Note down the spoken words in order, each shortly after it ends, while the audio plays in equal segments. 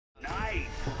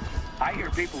I hear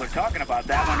people are talking about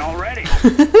that one already.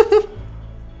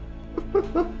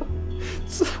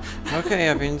 Okej,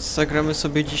 a więc zagramy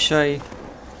sobie dzisiaj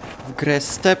w grę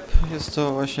Step. Jest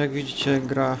to właśnie, jak widzicie,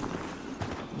 gra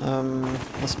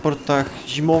na sportach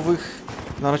zimowych,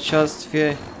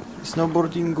 narciarstwie i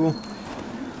snowboardingu.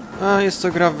 A jest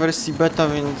to gra w wersji beta,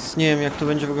 więc nie wiem, jak to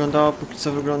będzie wyglądało. Póki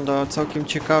co wygląda całkiem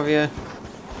ciekawie.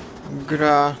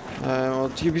 Gra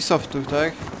od Ubisoftu,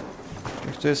 tak?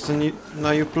 Jak to jest ten na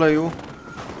Uplayu?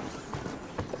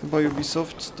 Chyba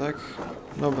Ubisoft, tak?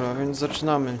 Dobra, więc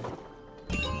zaczynamy.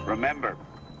 Remember,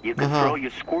 you can throw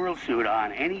your squirrel suit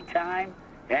on anytime,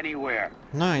 anywhere.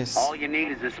 Nice. All you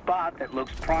need is a spot that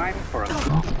looks prime for a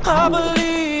I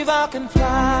believe I can fly.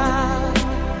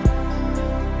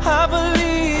 I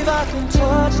believe I can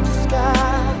touch the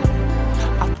sky.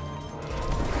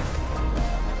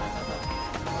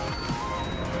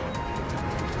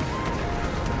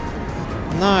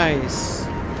 Nice.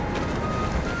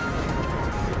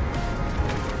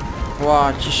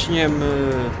 Ła,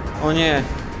 ciśniemy. O nie.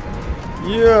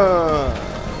 Yeah.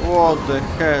 What the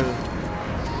hell.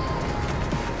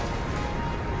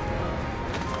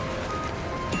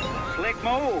 slick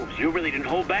moves. You really didn't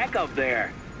hold back up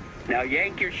there. Now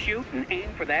yank your chute and aim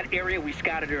for that area we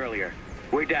scouted earlier.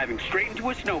 We're diving straight into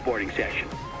a snowboarding session.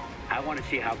 I want to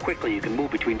see how quickly you can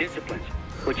move between disciplines,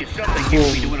 which is something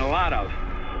you'll be doing a lot of.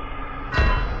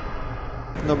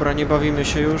 Dobra, nie bawimy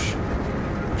się już.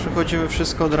 Przechodzimy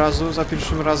wszystko od razu, za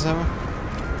pierwszym razem.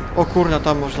 O kurna,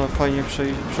 tam można fajnie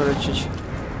przelecieć.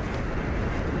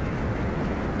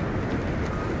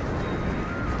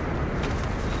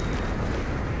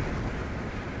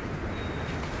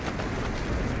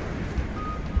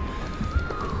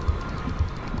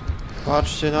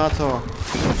 Patrzcie na to.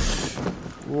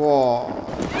 Wow.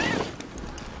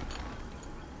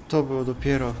 To było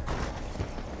dopiero.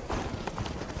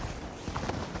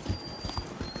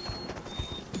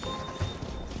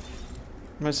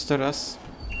 Więc teraz.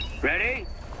 Ready?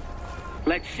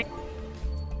 Let's see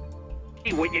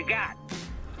what you got.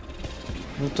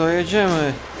 No to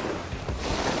jedziemy.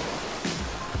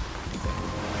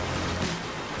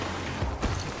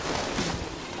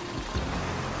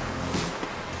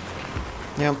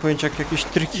 Nie mam pojęcia, jak jakieś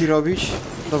triki robić.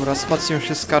 Dobra, spacją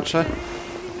się skacze.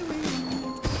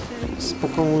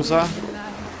 Spoko muza.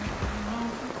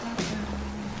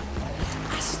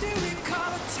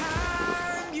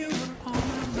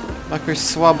 Jakoś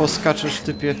słabo skaczesz,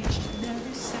 typie.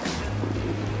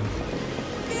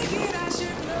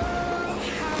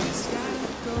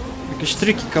 Jakieś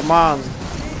triki, come on.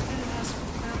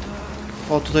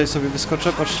 O, tutaj sobie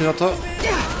wyskoczę, patrzcie na to.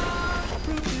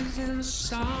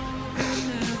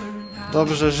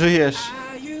 Dobrze, żyjesz.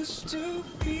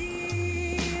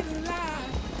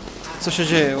 Co się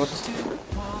dzieje?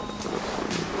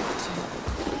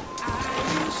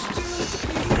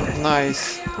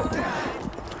 Nice.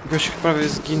 Gość prawie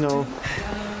zginął.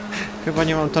 Chyba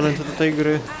nie mam talentu do tej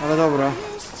gry, ale dobra.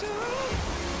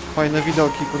 Fajne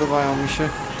widoki, podobają mi się.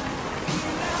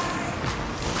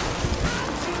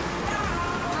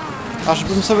 Aż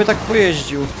bym sobie tak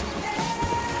pojeździł.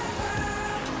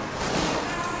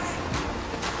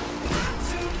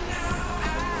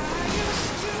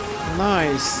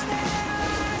 Nice.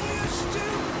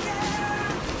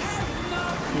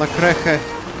 Na krechę.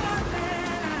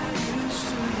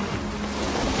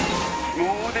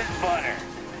 Smooth as butter.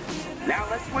 Now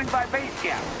let's swing by base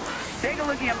camp. Take a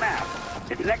look at your map.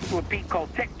 It's next to a peak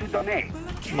called Tech du Donné.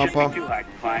 Shouldn't be too hard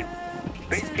to find.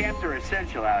 Base camps are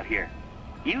essential out here.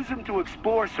 Use them to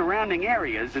explore surrounding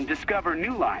areas and discover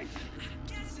new lines.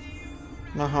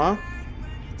 Aha.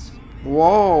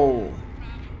 Wow.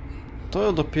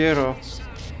 To dopiero.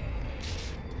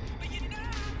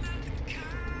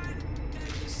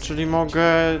 Czyli mogę...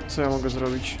 Co ja mogę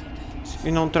zrobić?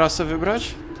 Inną trasę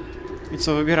wybrać? I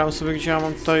co, wybieram sobie, gdzie ja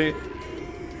mam tutaj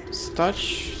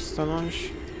stać? Stanąć?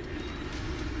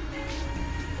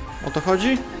 O to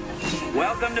chodzi?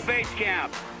 Welcome to base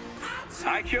camp.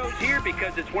 I chose here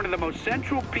because it's one of the most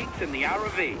central peaks in the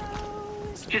RV.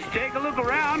 Just take a look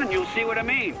around and you'll see what I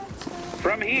mean.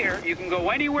 From here, you can go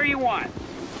anywhere you want.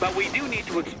 But we do need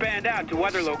to expand out to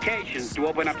other locations to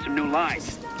open up some new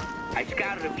lines. I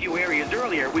scouted a few areas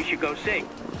earlier we should go see.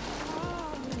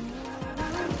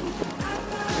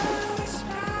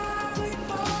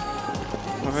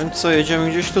 A więc co, jedziemy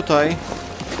gdzieś tutaj.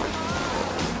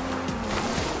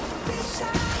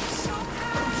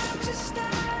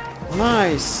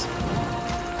 Nice.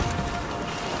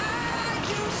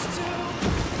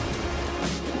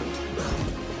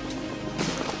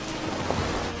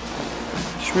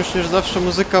 Śmiesznie, że zawsze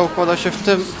muzyka układa się w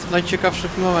tym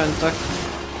najciekawszych momentach.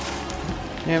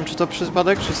 Nie wiem, czy to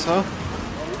przypadek, czy co?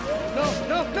 No,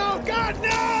 no, no, God,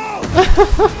 no!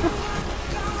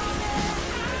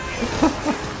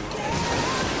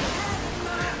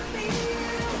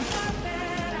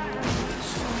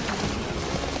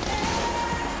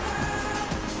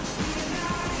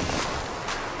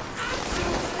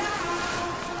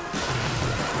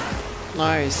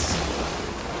 Nice.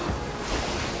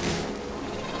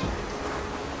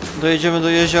 Dojedziemy do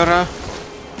jeziora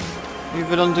i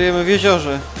wylądujemy w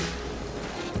jeziorze.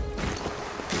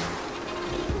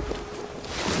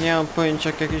 Nie mam pojęcia,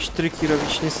 jak jakieś triki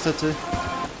robić, niestety.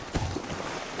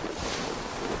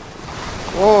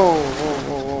 Wow, wow,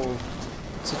 wow, wow.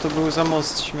 Co to był za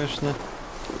most śmieszny?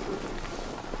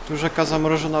 Tu rzeka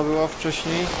zamrożona była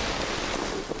wcześniej.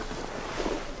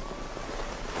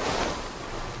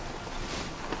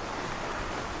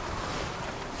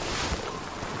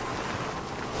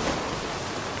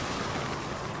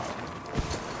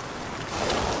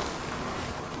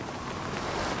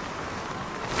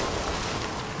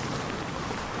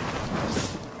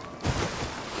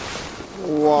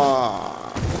 Wow.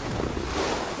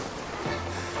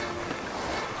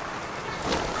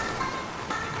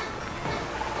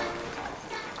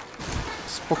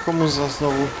 Spoko muza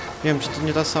znowu. Nie wiem, czy to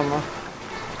nie ta sama.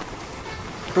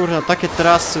 Kurna, takie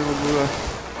trasy w ogóle.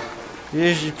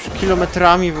 Jeździć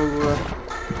kilometrami w ogóle.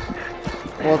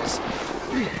 Od...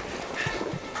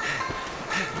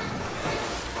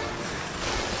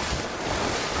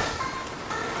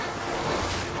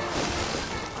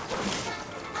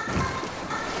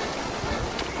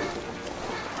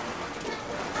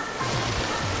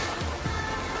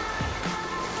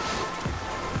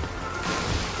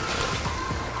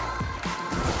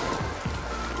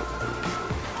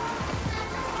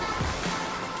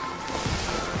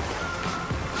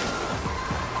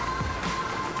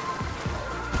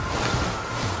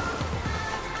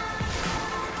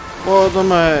 O,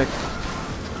 domek!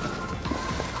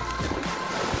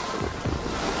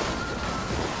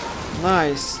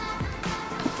 Nice!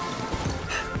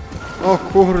 O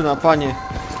kurna, panie!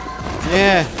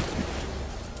 Nie!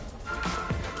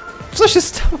 Co się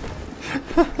stało?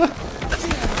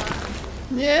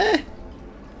 Nie!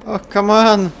 O,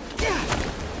 come on!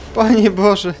 Panie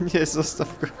Boże, nie,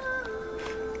 zostaw go!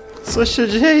 Co się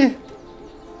dzieje?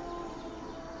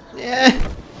 Nie!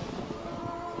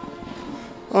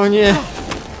 O nie!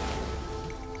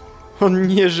 On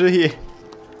nie żyje!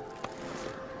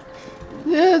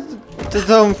 Nie! Te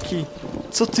domki!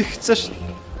 Co ty chcesz?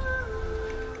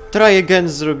 Try again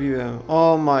zrobiłem.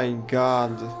 Oh my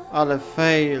god. Ale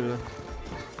fail.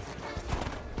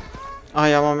 A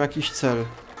ja mam jakiś cel.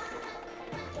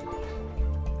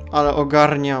 Ale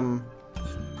ogarniam.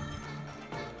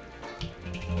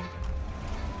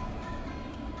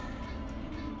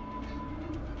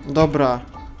 Dobra.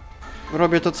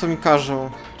 Robię to, co mi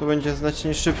każą. To będzie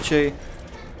znacznie szybciej.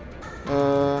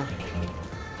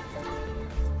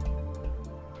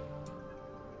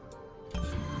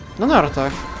 Na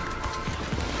nartach.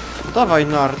 Dawaj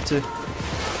narty.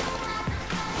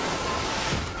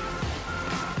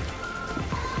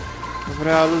 W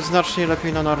realu znacznie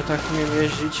lepiej na nartach umiem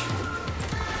jeździć.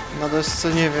 Na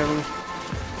desce nie wiem.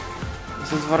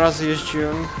 Za 2 razy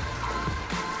jeździłem.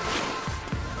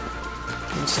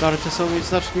 Więc narty są mi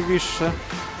znacznie bliższe.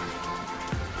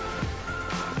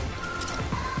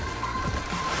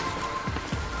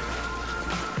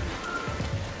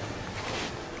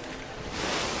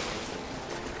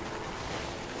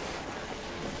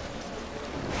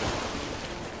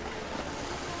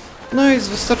 No i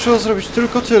wystarczyło zrobić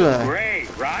tylko tyle. Great,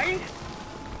 right?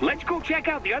 Let's go check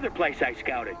out the other place I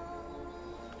scouted.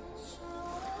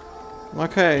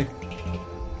 Okej.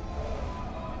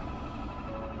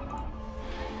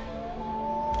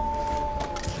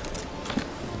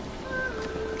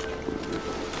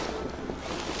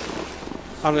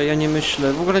 Ale ja nie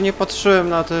myślę. W ogóle nie patrzyłem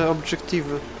na te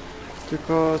obiektywy.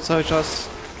 Tylko cały czas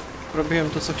robiłem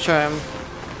to, co chciałem.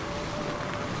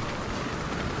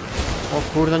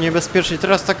 O kurde, niebezpiecznie.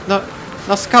 Teraz tak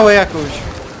na skałę jakąś.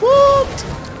 What?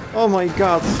 Oh my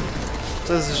god.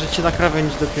 To jest życie na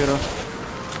krawędzi dopiero.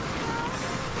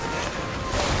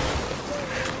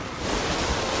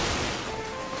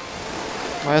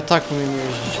 A ja tak umiem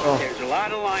jeździć. O. There's a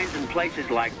lot of lines and places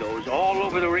like those all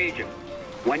over the region.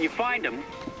 When you find them,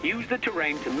 use the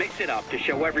terrain to mix it up to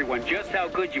show everyone just how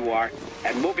good you are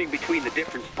at moving between the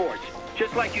different sports,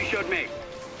 just like you showed me.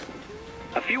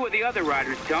 A few of the other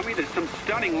riders tell me there's some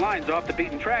stunning lines off the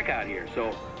beaten track out here, so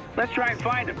let's try and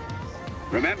find them.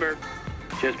 Remember,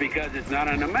 just because it's not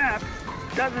on the map,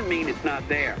 doesn't mean it's not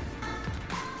there.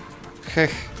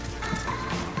 Hech.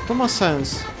 To ma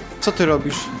sens. Co ty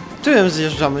robisz? Tyłem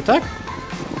zjeżdżamy, tak?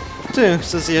 tym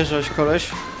chce zjeżdżać,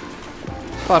 koleś.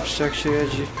 Patrzcie, jak się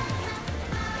jedzie.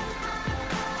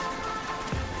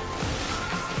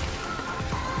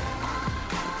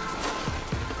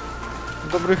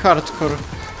 Dobry hardcore.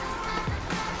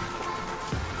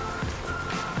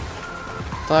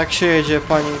 Tak się jedzie,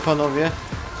 panie i panowie.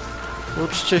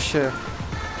 Uczcie się.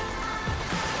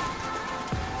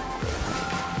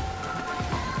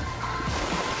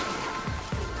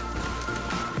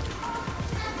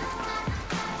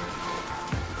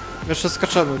 Jeszcze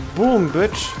skaczemy. Boom,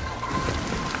 bitch.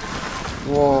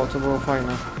 Ło, to było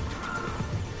fajne.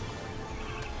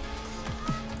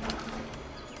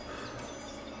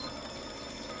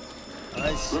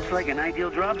 Looks like an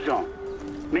ideal drop zone.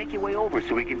 Make your way over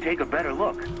so we can take a better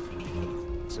look.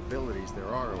 Abilities there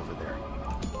are over there.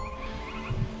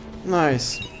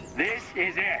 Nice. This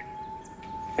is it.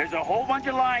 There's a whole bunch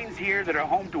of lines here that are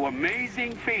home to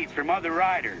amazing feats from other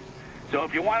riders. So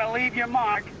if you want to leave your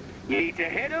mark, you need to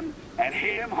hit them and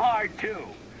hit them hard too.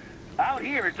 Out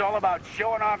here it's all about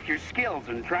showing off your skills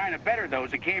and trying to better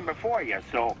those that came before you.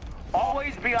 So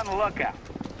always be on the lookout.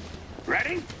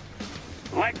 Ready?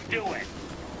 Let's do it.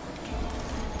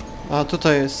 A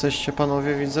tutaj jesteście,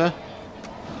 panowie, widzę.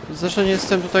 Widzę, że nie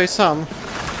jestem tutaj sam.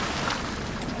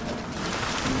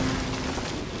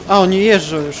 A, oni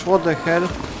jeżdżą już, what the hell.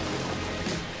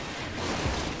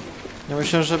 Ja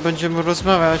myślę, że będziemy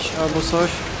rozmawiać albo coś.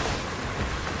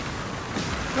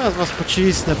 Teraz was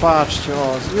pocisnę, patrzcie,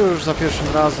 o, już za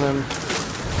pierwszym razem.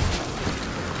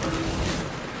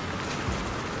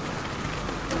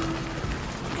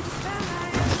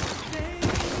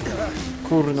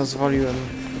 Kurna, zwaliłem.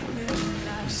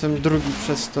 Jestem drugi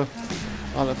przez to.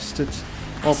 Ale wstyd.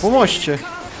 O, po moście!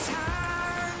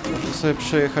 Można sobie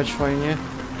przejechać fajnie.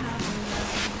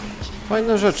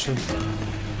 Fajne rzeczy.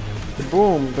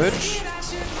 Boom, bitch.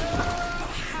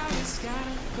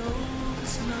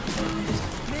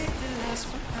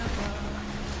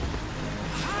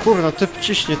 Kurna, typ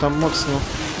ciśnie tam mocno.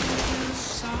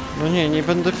 No nie, nie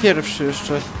będę pierwszy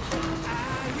jeszcze.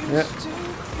 Nie.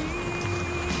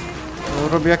 No,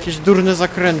 robię jakieś durne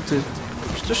zakręty.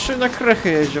 Przecież się na krechę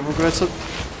jeździ. W ogóle co...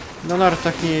 Na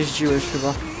nartach nie jeździłeś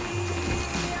chyba.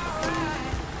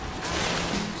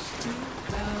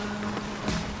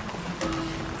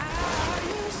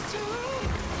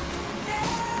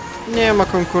 Nie ma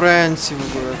konkurencji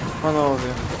w ogóle, panowie.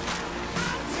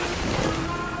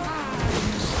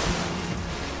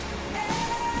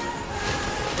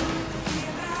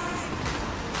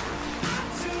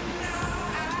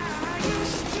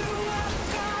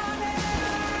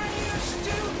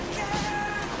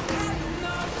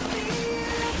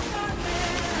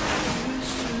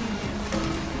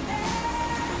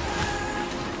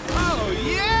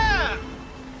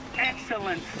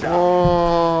 Excellent stuff.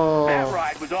 O. That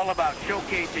ride was all about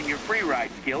showcasing your free ride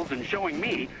skills and showing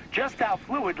me just how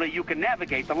fluidly you can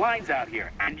navigate the lines out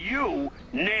here. And you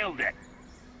nailed it.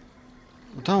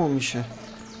 Udało mi się.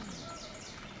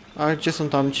 A gdzie są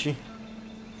tamci?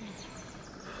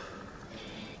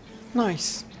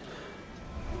 Nice.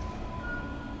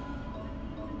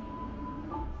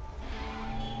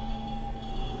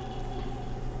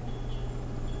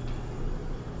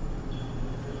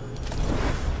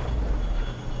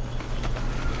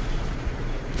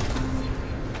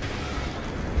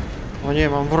 O nie,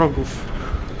 mam wrogów.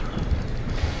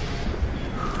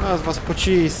 Teraz was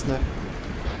pocisnę.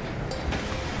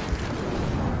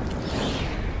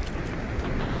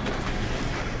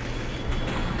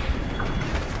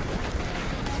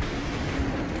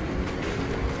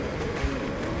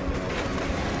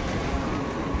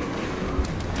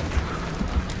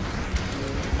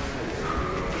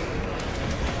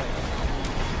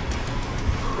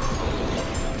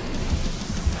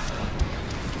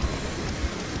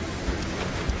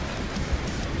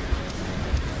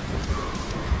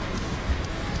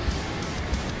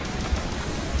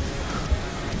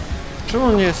 Czemu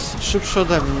on jest szybszy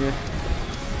ode mnie?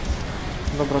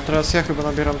 Dobra, teraz ja chyba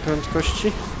nabieram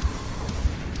prędkości.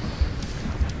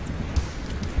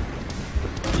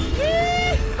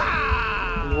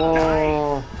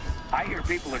 Wow. I hear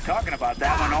people are talking about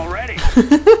that one already.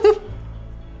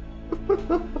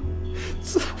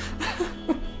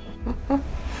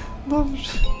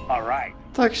 Dobrze. All right.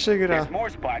 Tak się gra. There's more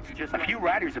spots. Just a few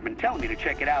riders have been telling me to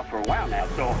check it out for a while now,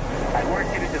 so I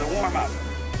worked it into the warm-up.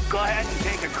 Go ahead and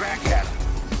take a crack at it.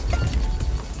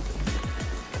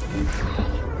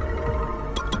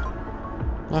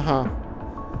 Aha.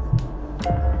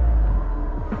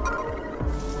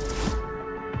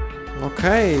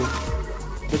 Okej.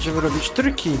 Będziemy robić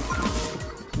triki.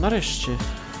 Nareszcie.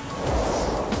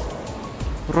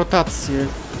 Rotacje.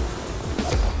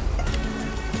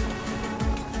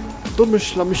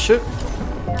 Domyślamy się.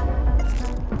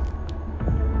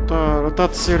 To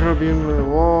rotację robimy.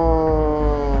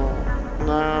 Wow.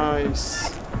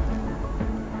 Nice.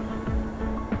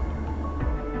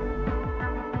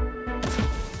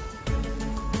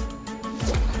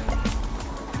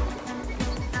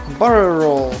 Barrel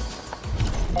roll.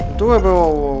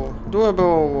 Doable.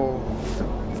 Doable.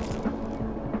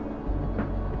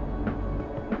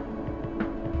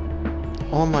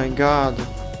 Oh my god.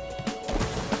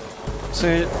 Co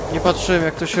ja nie patrzyłem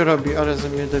jak to się robi, ale ze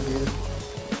mnie debil.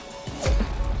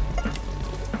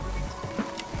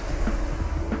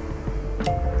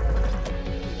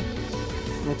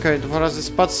 Okej, 2 razy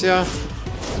spacja.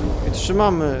 I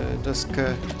trzymamy deskę.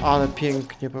 Ale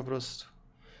pięknie po prostu.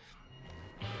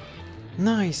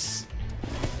 Nice.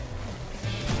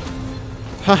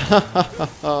 Ha ha ha ha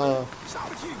ha.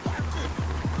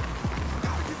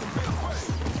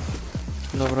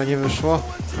 Dobra, nie wyszło.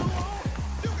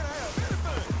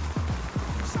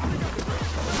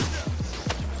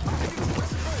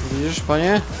 Widzisz,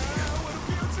 panie?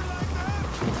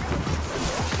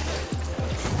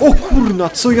 O kurna,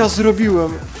 co ja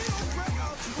zrobiłem?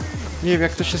 Nie wiem,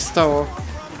 jak to się stało.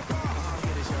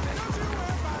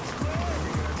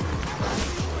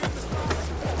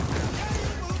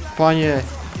 Panie,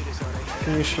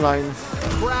 finish line.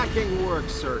 Cracking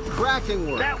work, sir. Cracking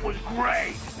work. That was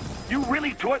great. You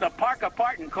really tore the park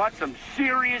apart and caught some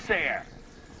serious air.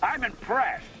 I'm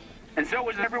impressed. And so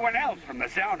was everyone else from the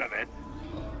sound of it.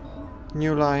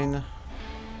 New line.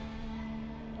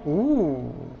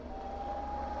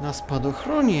 Na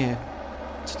spadochronie.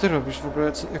 Co ty robisz w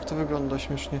ogóle? Jak to wygląda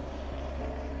śmiesznie?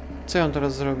 Co ja mam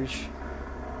teraz zrobić?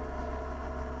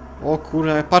 O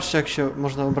kurde, patrzcie jak się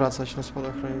można obracać na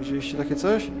spadochronie. Widzieliście takie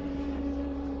coś?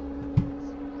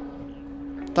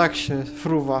 Tak się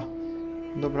fruwa.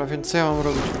 Dobra, więc co ja mam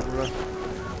robić w ogóle?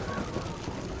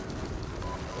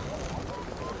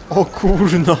 O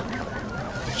kurna!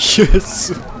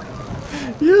 Jezu!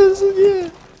 Jezu, nie!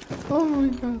 Oh my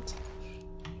god!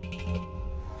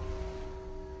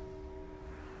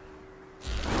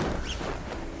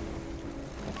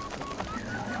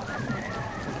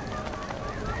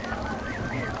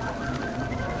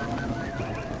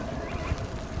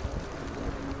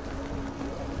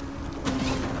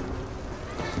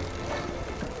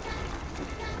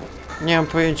 Nie mam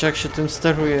pojęcia jak się tym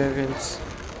steruje, więc...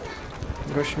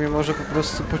 Gość mnie może po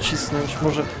prostu pocisnąć,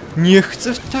 może... Nie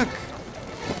chcę tak!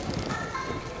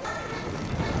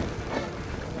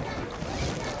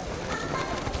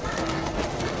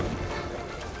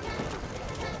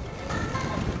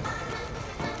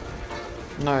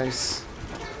 Nice.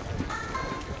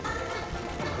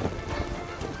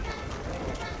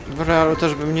 W realu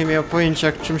też bym nie miał pojęcia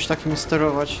jak czymś takim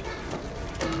sterować.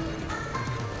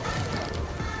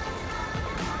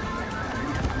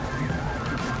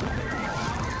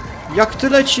 Jak ty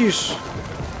lecisz?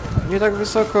 Nie tak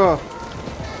wysoko.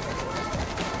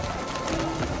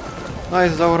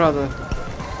 Nice, dał radę.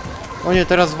 O nie,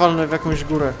 teraz walnę w jakąś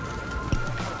górę.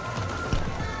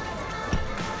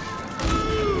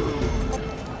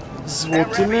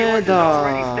 Złoty medal.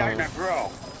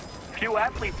 Few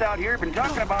athletes out here have been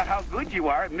talking about how good you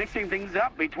are at mixing things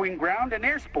up between ground and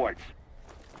air sports.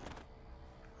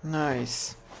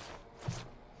 Nice.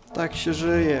 Tak się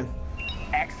żyje.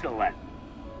 Excellent.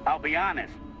 I'll be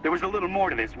honest, there was a little more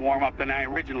to this warm-up than I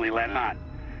originally let on.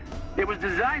 It was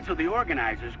designed so the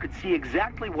organizers could see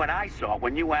exactly what I saw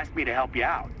when you asked me to help you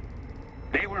out.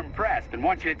 They were impressed and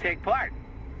want you to take part.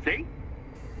 See?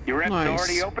 Your rep's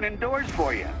already opening doors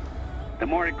for you. The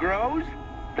more it grows,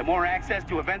 the more access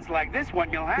to events like this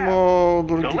one you'll have. O, So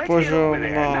drugi let's get over poziom there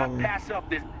and mam. not pass up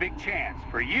this big chance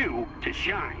for you to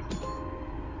shine.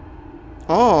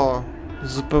 O,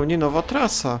 zupełnie nowa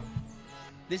trasa.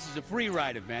 This is a free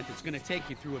ride event that's going to take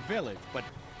you through a village, but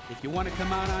if you want to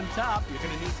come out on top, you're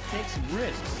going to need to take some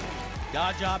risks.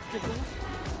 Dodge obstacles,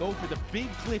 go for the big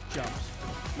cliff jumps,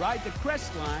 ride the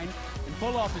crest line, and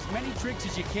pull off as many tricks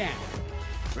as you can.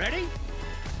 Ready?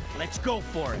 Let's go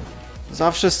for it.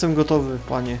 Zawsze jestem gotowy,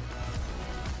 panie.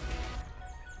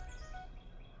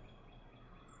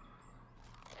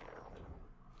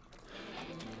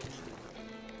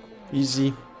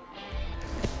 Easy.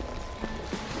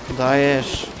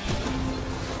 Dajesz.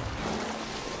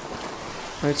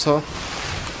 No i co?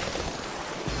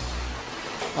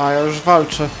 A, ja już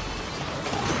walczę.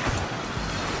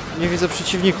 Nie widzę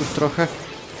przeciwników trochę.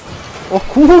 O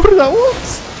kurda,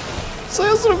 what? Co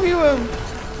ja zrobiłem?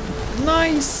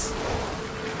 Nice!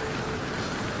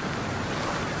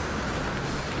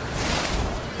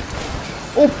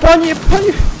 O panie,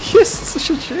 panie! Jest, co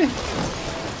się dzieje?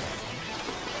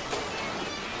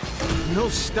 No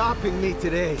stopping me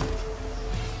today.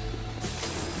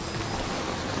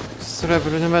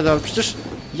 Srebrny medal. Przecież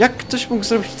jak ktoś mógł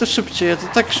zrobić to szybciej? Ja to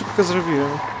tak szybko zrobiłem.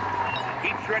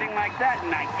 Keep shredding like that,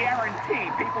 and I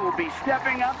guarantee people will be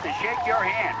stepping up to shake your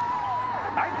hand.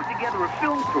 I put together a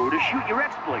film crew to shoot your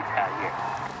exploits out here.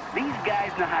 These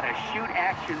guys know how to shoot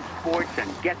action sports and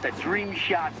get the dream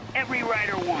shots every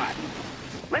rider wants.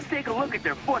 Let's take a look at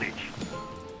their footage.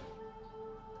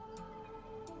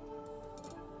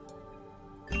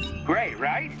 Great,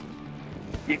 right?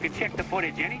 You can check the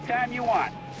footage anytime you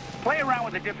want. Play around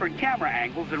with the different camera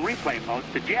angles and replay modes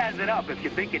to jazz it up if you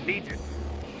think it needs it.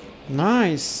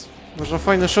 Nice. Można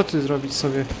fajne shoty zrobić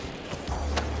sobie.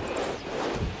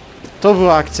 To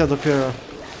była akcja dopiero.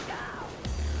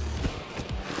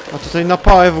 A tutaj na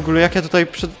pałę w ogóle, jak ja tutaj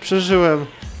przeżyłem.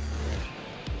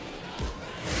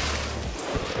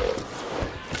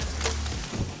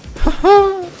 Haha,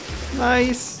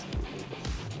 nice.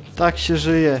 Tak się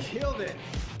żyje.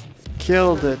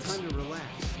 Killed it.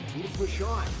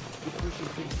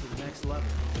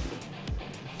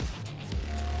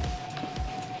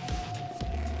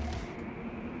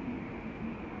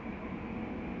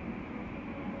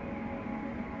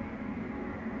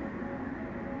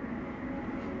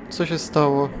 Co się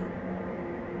stało?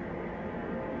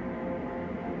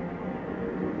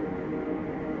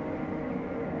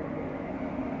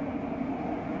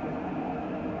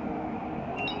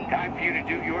 Time for you to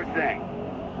do your thing.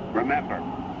 Remember,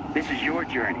 this is your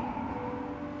journey.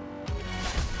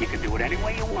 You can do it any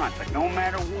way you want, but no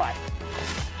matter what,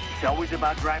 it's always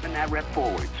about driving that rep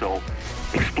forward. So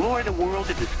explore the world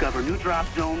to discover new drop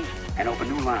zones and open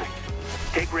new lines.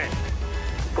 Take risks.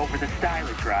 Go for the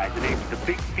stylish rides and aim for the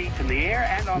big feats in the air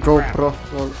and on the ground. GoPro.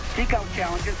 Lol. Seek out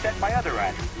challenges set by other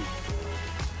riders.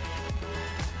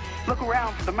 Look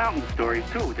around for the mountain stories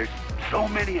too. There's so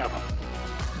many of them.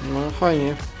 No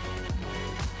fajnie.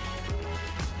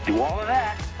 Do all of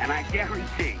that, and I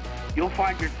guarantee you'll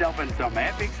find yourself in some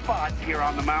epic spots here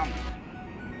on the mountains.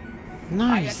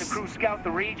 I had the Nice. crew scout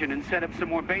the region and set up some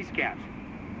more base camps.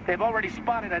 They've already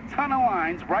spotted a ton of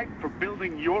lines ripe for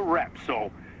building your rep,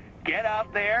 so get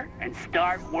out there and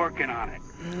start working on it.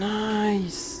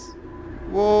 Nice.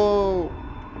 Wow.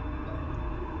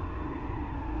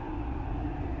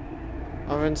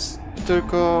 A więc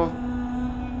tylko...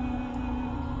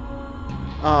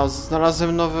 A,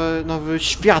 znalazłem nowy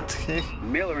świat.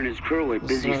 Miller and his crew are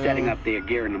busy setting up their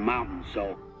gear in the mountains, so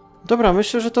Dobra,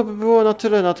 myślę, że to by było na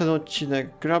tyle na ten odcinek.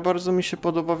 Gra bardzo mi się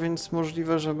podoba, więc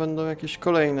możliwe, że będą jakieś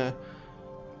kolejne.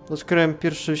 Odkryłem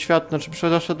pierwszy świat, znaczy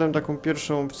przeszedłem taką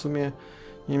pierwszą w sumie,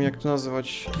 nie wiem jak to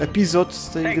nazywać, epizod z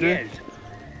tej gry.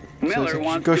 Co, jest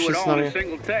jakiś goście z nami.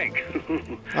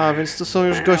 A, więc to są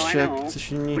już goście, jak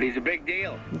coś inni.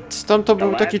 Tam to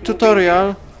był taki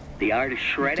tutorial.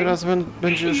 Teraz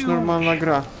będzie już normalna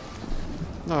gra.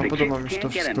 No, podoba mi się to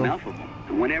wszystko.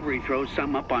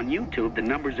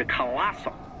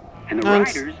 No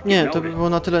więc, nie, to by było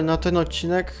na tyle na ten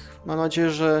odcinek. Mam nadzieję,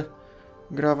 że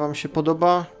gra wam się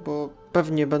podoba, bo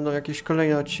pewnie będą jakieś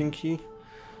kolejne odcinki.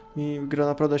 Mi gra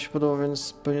naprawdę się podoba,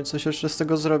 więc pewnie coś jeszcze z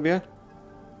tego zrobię.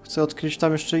 Chcę odkryć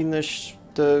tam jeszcze inne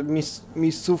te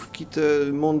miejscówki, te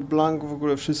Mont Blanc, w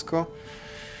ogóle wszystko.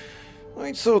 No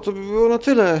i co, to by było na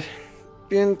tyle.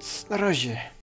 Więc na razie.